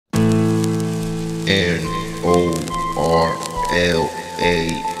N.O.R.L.A.S.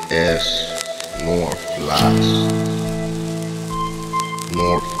 N.O.R.L.A.S.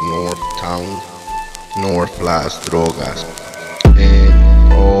 North Town, N.O.R.L.A.S drogas.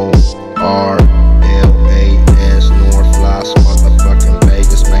 N.O.R.L.A.S. N.O.R.L.A.S motherfucking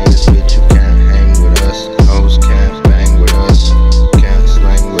Vegas made this bitch. You can't hang with us. Hoes can't bang with us. Can't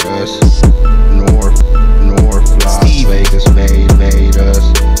slang with us. N.O.R.L.A.S Vegas made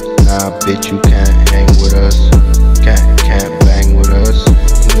us. Nah, bitch, you can't hang with us. Can't bang with us.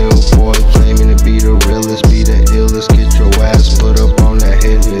 Little boy claiming to be the realest, be the illest. Get your ass put up on that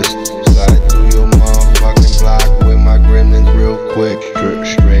hit list. Slide through your motherfucking block with my gremlins real quick.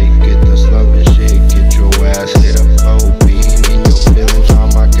 Straight, get the slumping shit. Get your ass hit up low, being in your feelings.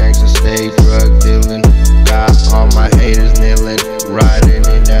 All my gangsters stay drug dealing. Got all my haters kneeling. Riding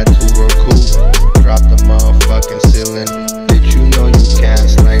in that two-door coupe. Drop the motherfucking ceiling. Bitch, you know you can't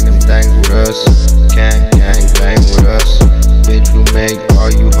slang them things with us. Can't gang bang with us. Bitch, we make all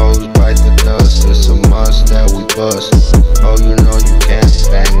you hoes bite the dust. It's a must that we bust. Oh, you know you can't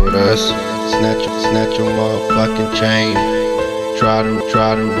bang with us. Snatch your motherfucking chain. Try to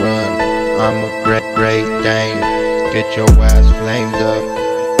run. I'm a great Dane. Get your ass flamed up.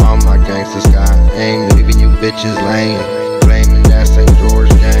 All my gangsters got aim, leaving you bitches lame. Claiming that St. George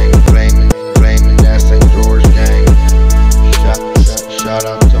gang. Claiming that St. George gang. Shout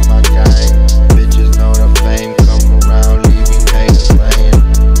out to my gang. Bitches know the fame. Come around, leaving haters laying.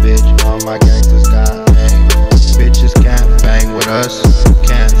 Bitch, all my gangsters got aim. Bitches can't bang with us.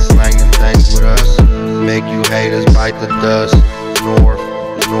 Can't slang them things with us. Make you haters bite the dust.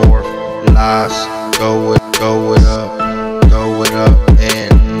 N.O.R.L.A.S. Go it up.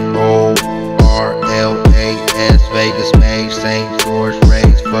 N.O.R.L.A.S. Vegas made St. George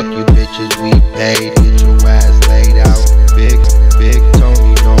raised. Fuck you bitches, we paid. Get your ass laid out. Big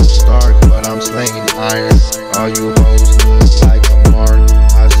Tony, no Stark, but I'm slinging iron. All you hoes look like a mark.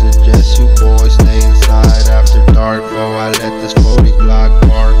 I suggest you boys stay inside after dark. Before I let this 40 Glock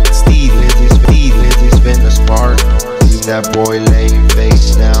bark. Lindsay spin the spark. Leave that boy laying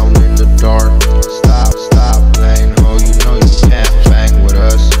face down in the dark. Stop playing, ho. You know you can't bang with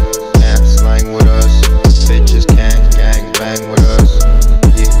us. Can't slang with us. Bitches can't gang bang with us.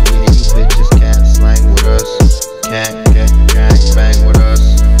 Yeah, you bitches can't slang with us. Can't gang bang with us.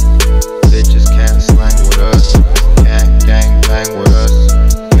 Bitches can't slang with us. Can't gang bang with us.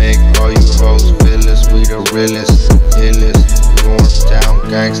 Make all you hoes fearless. We the realest, illest, North Town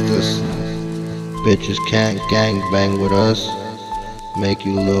gangsters. Bitches can't gang bang with us. Make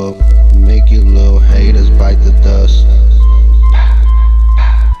you little haters bite the dust.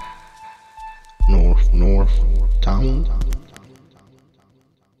 North Town.